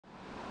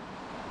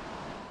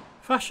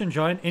Fashion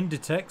giant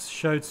Inditex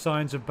showed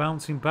signs of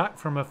bouncing back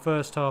from a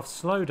first half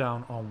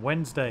slowdown on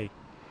Wednesday.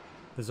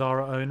 The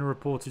Zara owner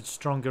reported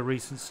stronger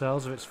recent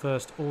sales of its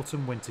first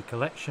autumn-winter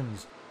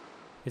collections.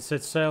 It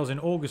said sales in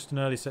August and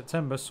early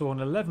September saw an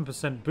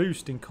 11%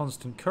 boost in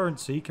constant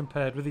currency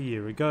compared with a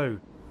year ago.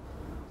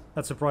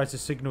 That's a brighter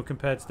signal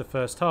compared to the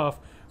first half,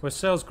 where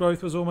sales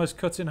growth was almost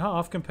cut in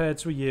half compared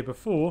to a year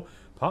before,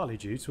 partly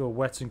due to a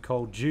wet and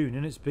cold June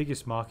in its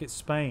biggest market,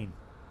 Spain.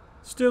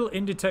 Still,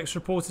 Inditex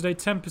reported a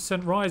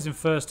 10% rise in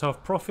first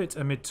half profit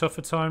amid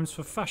tougher times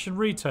for fashion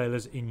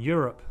retailers in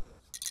Europe.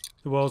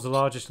 The world's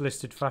largest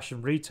listed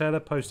fashion retailer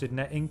posted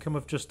net income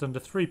of just under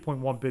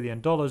 $3.1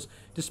 billion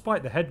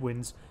despite the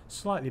headwinds,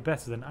 slightly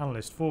better than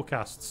analyst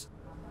forecasts.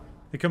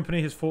 The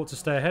company has fought to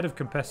stay ahead of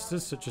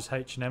competitors such as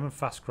H&M and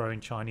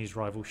fast-growing Chinese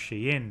rival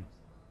Shein.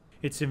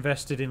 It's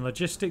invested in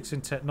logistics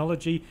and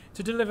technology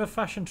to deliver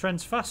fashion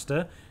trends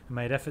faster and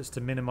made efforts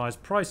to minimise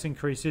price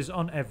increases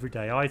on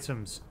everyday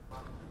items.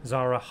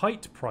 Zara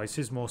hiked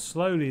prices more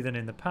slowly than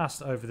in the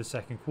past over the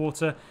second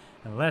quarter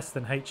and less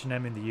than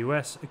H&M in the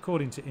US,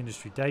 according to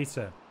industry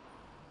data.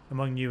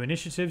 Among new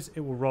initiatives,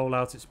 it will roll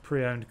out its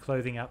pre-owned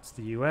clothing app to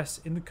the US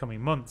in the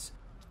coming months,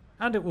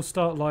 and it will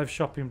start live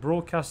shopping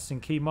broadcasts in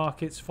key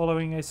markets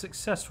following a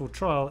successful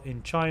trial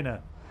in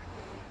China.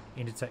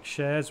 Inditex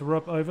shares were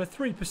up over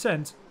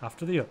 3%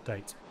 after the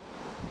update.